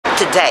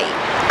Today,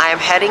 I am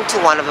heading to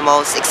one of the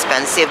most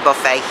expensive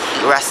buffet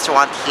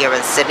restaurants here in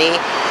Sydney.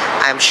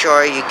 I'm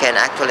sure you can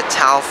actually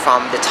tell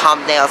from the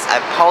thumbnails I'm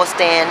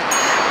posting.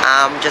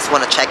 Just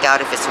want to check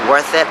out if it's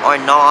worth it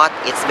or not.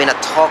 It's been a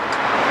talk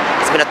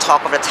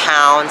of the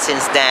town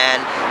since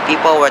then.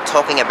 People were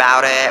talking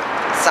about it.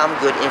 Some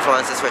good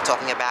influencers were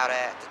talking about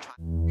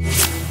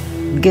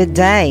it. Good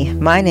day,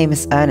 my name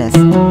is Ernest,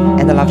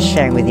 and I love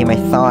sharing with you my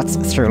thoughts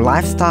through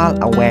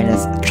lifestyle,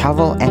 awareness,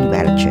 travel, and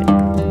gratitude.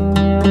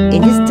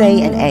 In this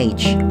day and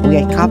age, we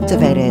are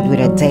captivated with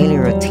our daily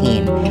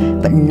routine,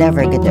 but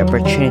never get the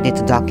opportunity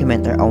to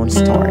document our own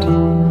story.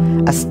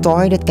 A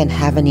story that can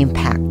have an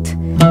impact.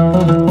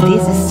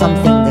 This is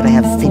something that I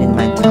have seen in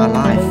my entire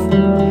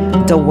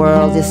life. The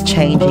world is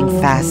changing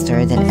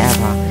faster than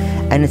ever,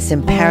 and it's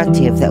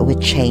imperative that we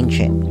change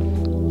it.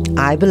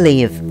 I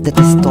believe that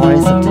the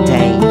stories of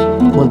today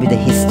will be the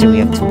history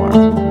of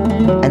tomorrow,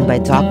 and by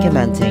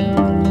documenting,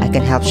 I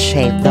can help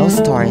shape those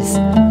stories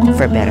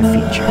for a better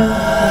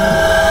future.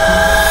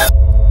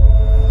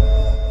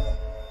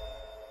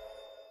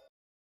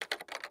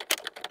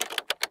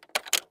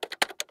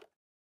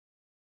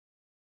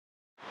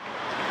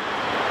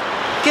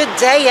 Good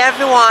day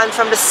everyone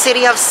from the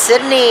city of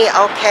Sydney.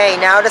 Okay,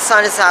 now the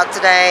sun is out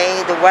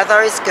today. The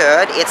weather is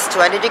good. It's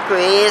 20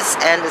 degrees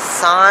and the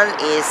sun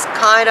is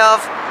kind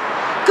of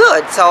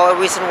good. So a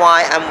reason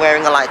why I'm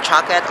wearing a light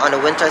jacket on the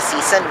winter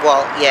season.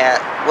 Well, yeah,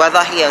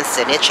 weather here in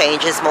Sydney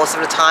changes most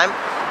of the time,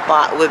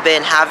 but we've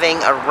been having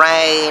a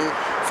rain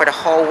for the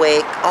whole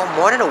week. Oh,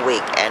 more than a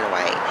week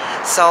anyway.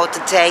 So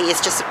today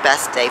is just the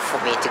best day for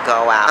me to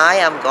go out.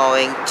 I am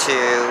going to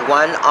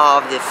one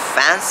of the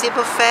fancy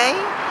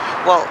buffet.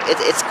 Well,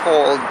 it's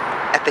called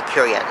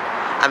Epicurean.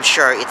 I'm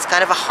sure it's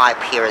kind of a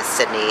hype here in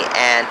Sydney,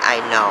 and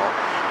I know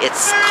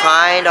it's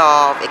kind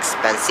of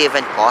expensive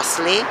and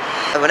costly.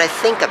 And when I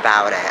think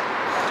about it,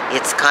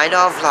 it's kind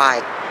of like,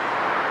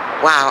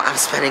 wow, I'm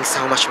spending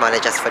so much money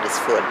just for this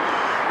food.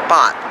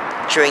 But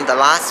during the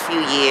last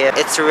few years,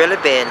 it's really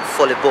been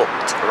fully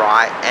booked,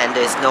 right? And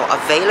there's no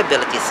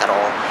availabilities at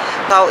all.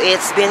 So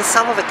it's been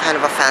some of the kind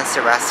of a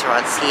fancy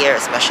restaurants here,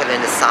 especially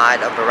in the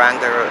side of the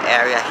grandeur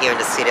area here in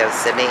the city of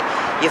Sydney.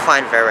 You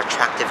find very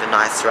attractive and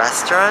nice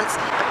restaurants.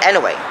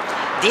 Anyway,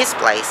 this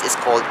place is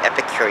called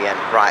Epicurean,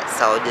 right?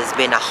 So there's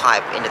been a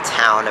hype in the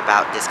town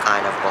about this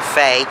kind of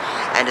buffet,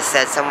 and it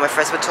said, some of my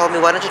friends told me,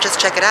 why don't you just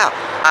check it out?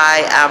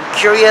 I am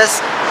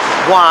curious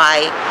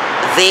why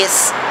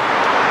this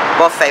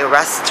buffet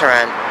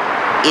restaurant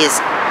is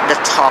the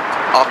talk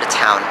of the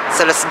town.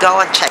 So let's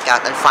go and check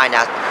out and find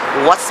out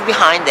what's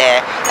behind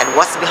there and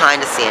what's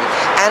behind the scene.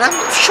 And I'm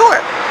sure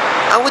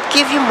I would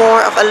give you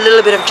more of a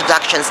little bit of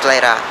introductions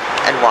later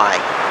and why,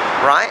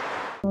 right?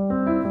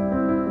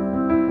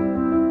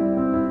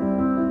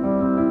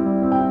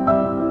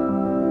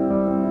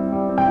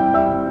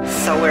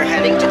 So we're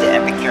heading to the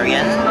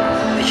Epicurean,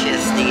 which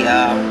is the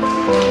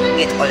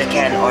eat all you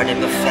can or the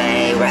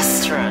buffet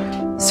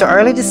restaurant. So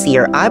early this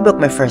year, I booked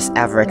my first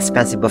ever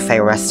expensive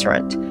buffet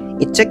restaurant.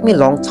 It took me a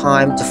long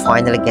time to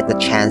finally get the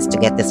chance to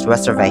get these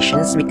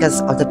reservations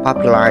because of the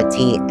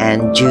popularity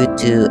and due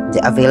to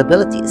the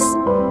availabilities.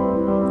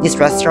 This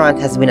restaurant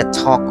has been a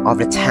talk of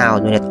the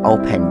town when it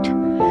opened,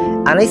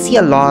 and I see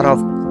a lot of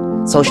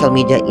social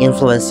media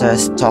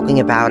influencers talking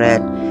about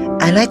it,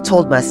 and I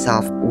told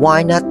myself,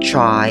 why not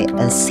try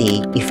and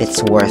see if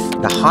it's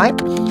worth the hype?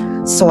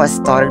 So I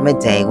started my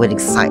day with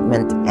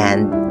excitement,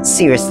 and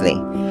seriously,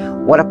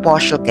 what a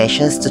posh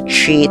occasions to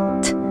treat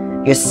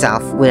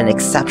yourself with an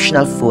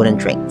exceptional food and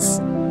drinks.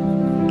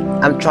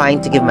 I'm trying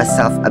to give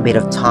myself a bit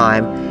of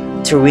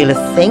time to really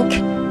think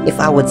if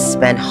I would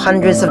spend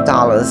hundreds of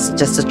dollars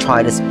just to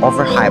try this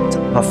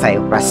overhyped buffet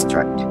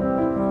restaurant.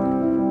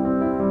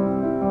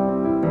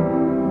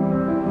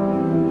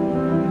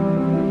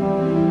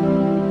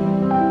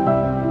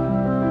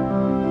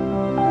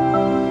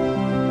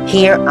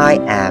 Here I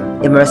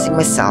am, immersing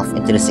myself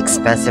into this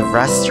expensive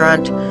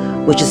restaurant,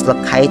 which is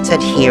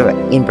located here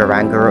in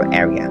Barangaroo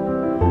area.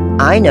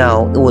 I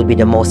know it would be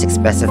the most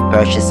expensive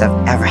purchase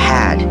I've ever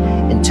had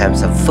in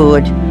terms of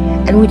food,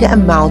 and with the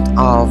amount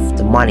of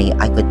the money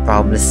I could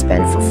probably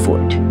spend for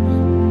food.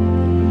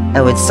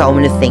 And with so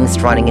many things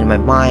running in my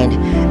mind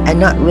and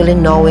not really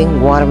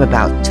knowing what I'm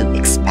about to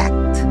expect.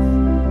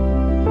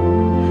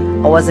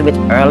 I was a bit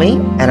early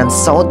and I'm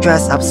so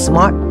dressed up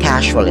smart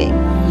casually,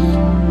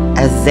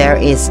 as there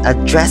is a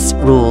dress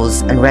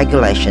rules and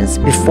regulations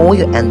before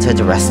you enter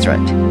the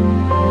restaurant.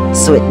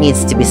 So it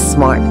needs to be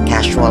smart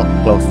casual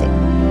clothing.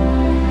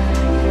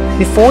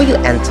 Before you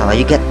enter,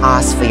 you get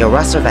asked for your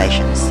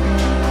reservations,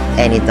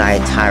 any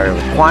dietary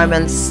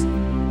requirements,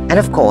 and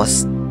of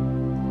course,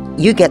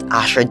 you get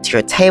ushered to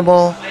your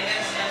table,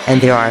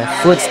 and there are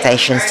food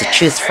stations to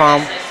choose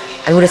from,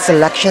 and with the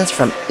selections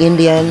from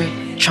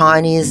Indian,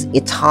 Chinese,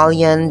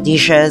 Italian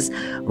dishes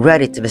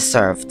ready to be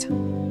served.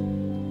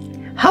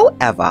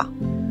 However,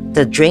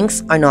 the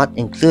drinks are not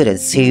included,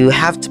 so you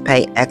have to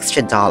pay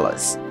extra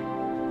dollars.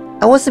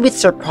 I was a bit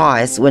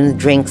surprised when the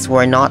drinks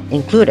were not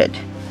included.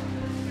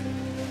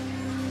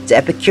 The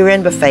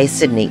Epicurean Buffet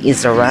Sydney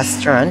is a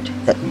restaurant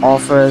that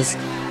offers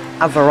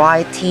a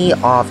variety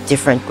of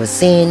different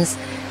cuisines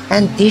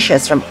and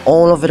dishes from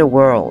all over the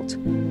world.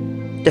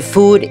 The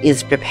food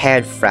is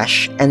prepared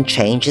fresh and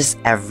changes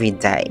every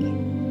day.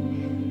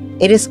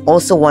 It is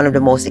also one of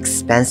the most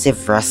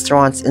expensive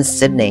restaurants in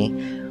Sydney,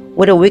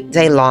 with a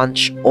weekday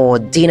lunch or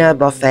dinner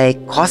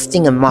buffet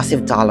costing a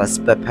massive dollars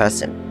per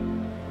person.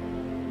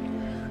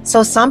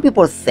 So some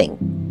people think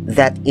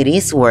that it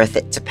is worth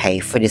it to pay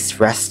for this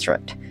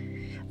restaurant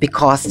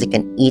because they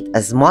can eat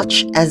as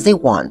much as they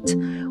want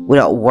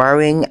without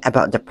worrying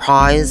about the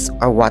price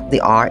or what they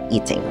are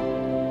eating.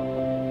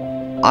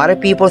 Other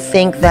people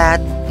think that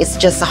it's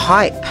just a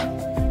hype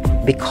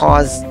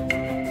because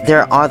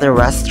there are other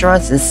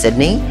restaurants in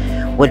Sydney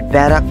with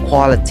better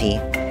quality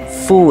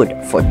food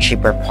for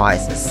cheaper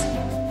prices.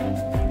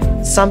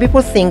 Some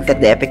people think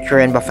that the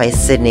Epicurean Buffet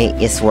Sydney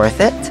is worth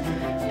it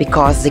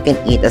because they can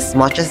eat as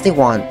much as they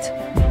want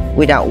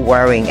without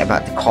worrying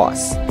about the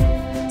cost.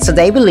 So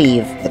they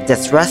believe that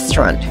this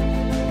restaurant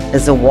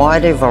has a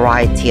wider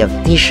variety of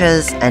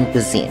dishes and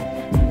cuisine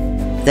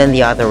than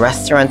the other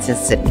restaurants in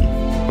Sydney,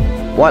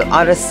 while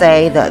others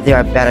say that there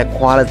are better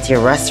quality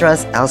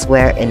restaurants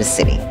elsewhere in the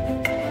city.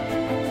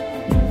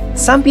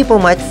 Some people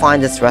might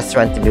find this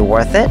restaurant to be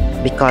worth it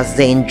because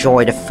they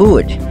enjoy the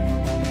food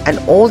and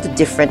all the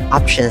different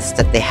options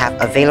that they have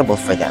available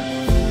for them,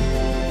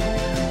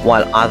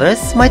 while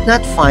others might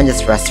not find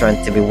this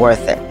restaurant to be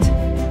worth it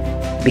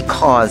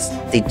because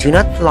they do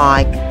not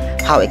like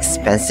how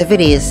expensive it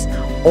is,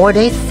 or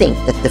they think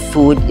that the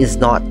food is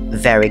not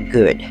very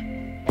good.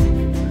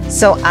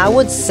 So I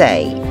would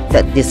say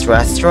that this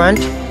restaurant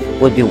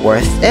would be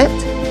worth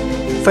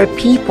it for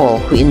people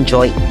who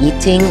enjoy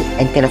eating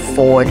and can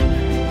afford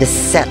the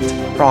set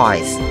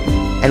price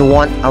and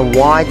want a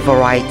wide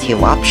variety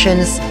of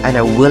options and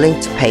are willing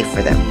to pay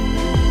for them.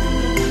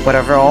 But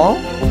overall,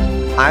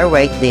 I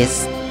rate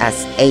this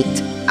as 8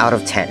 out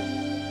of 10.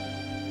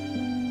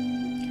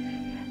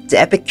 The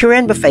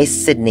Epicurean Buffet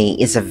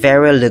Sydney is a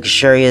very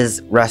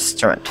luxurious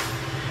restaurant,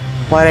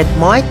 but it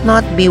might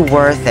not be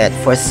worth it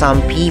for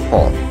some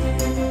people.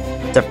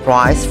 The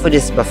price for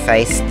this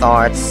buffet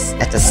starts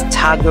at a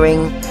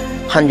staggering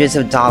hundreds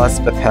of dollars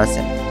per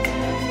person,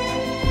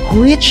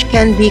 which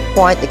can be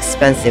quite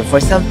expensive for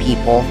some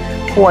people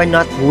who are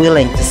not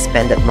willing to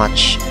spend that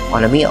much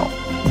on a meal.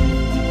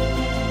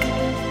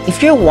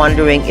 If you're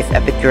wondering if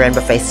Epicurean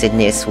Buffet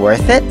Sydney is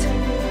worth it,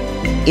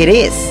 it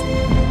is.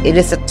 It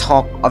is the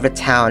talk of the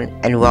town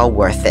and well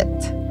worth it.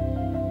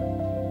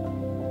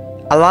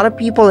 A lot of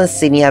people in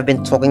Sydney have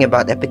been talking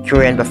about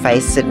Epicurean Buffet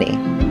Sydney.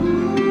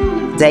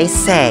 They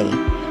say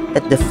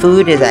that the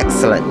food is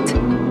excellent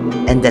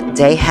and that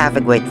they have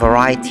a great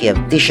variety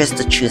of dishes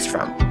to choose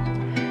from.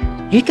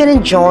 You can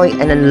enjoy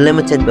an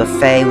unlimited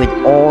buffet with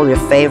all your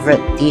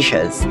favorite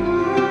dishes.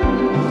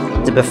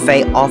 The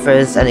buffet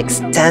offers an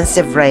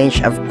extensive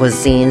range of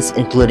cuisines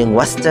including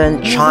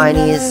Western,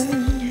 Chinese,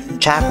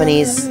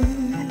 Japanese,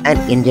 and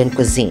Indian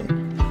cuisine.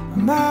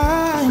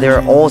 There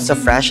are also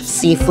fresh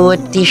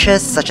seafood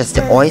dishes such as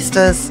the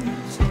oysters,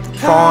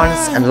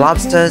 prawns, and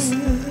lobsters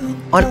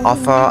on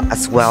offer,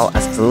 as well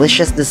as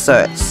delicious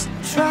desserts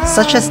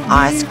such as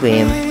ice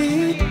cream,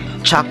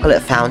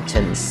 chocolate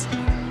fountains.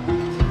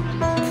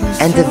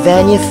 And the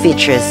venue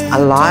features a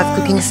live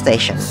cooking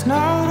station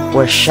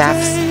where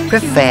chefs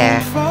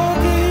prepare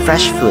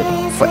fresh food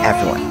for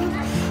everyone.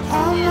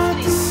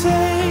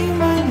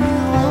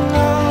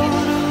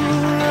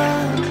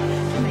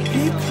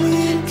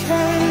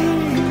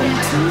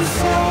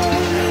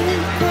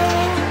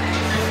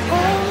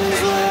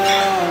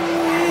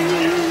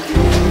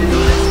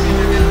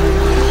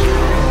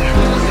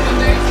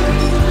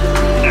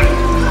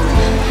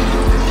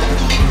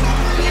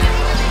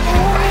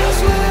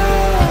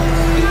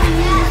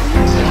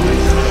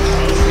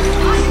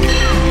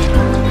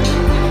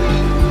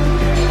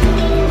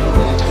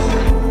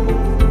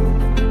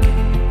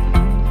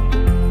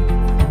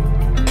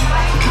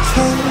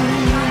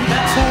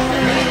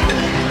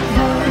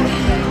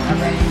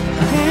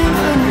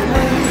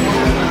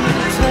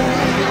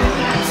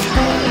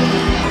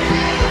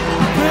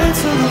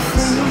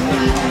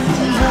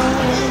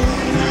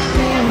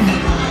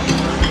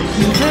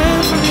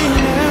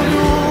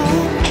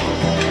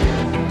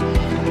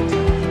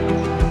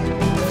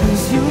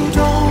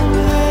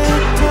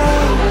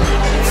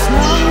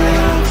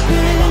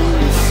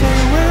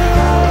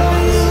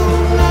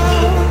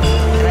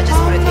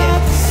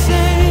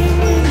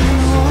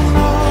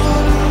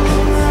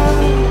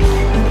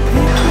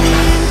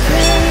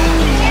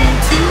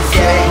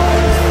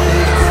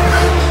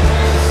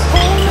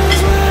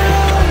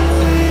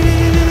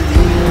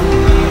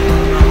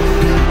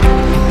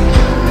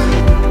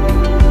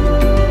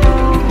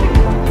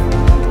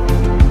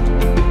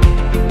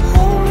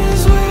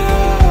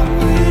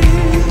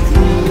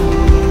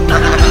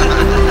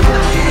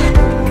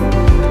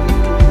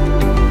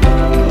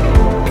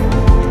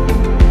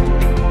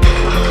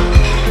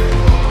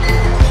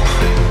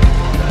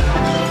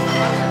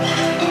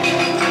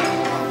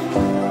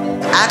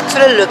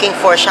 Looking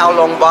for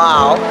Xiaolong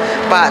Bao,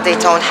 but they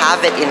don't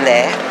have it in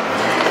there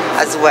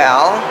as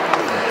well.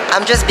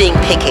 I'm just being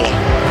picky.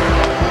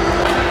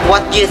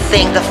 what do you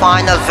think the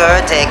final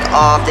verdict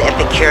of the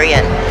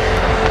Epicurean?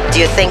 Do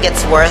you think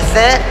it's worth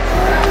it?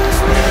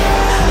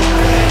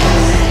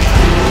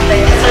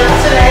 Thank you so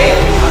much today.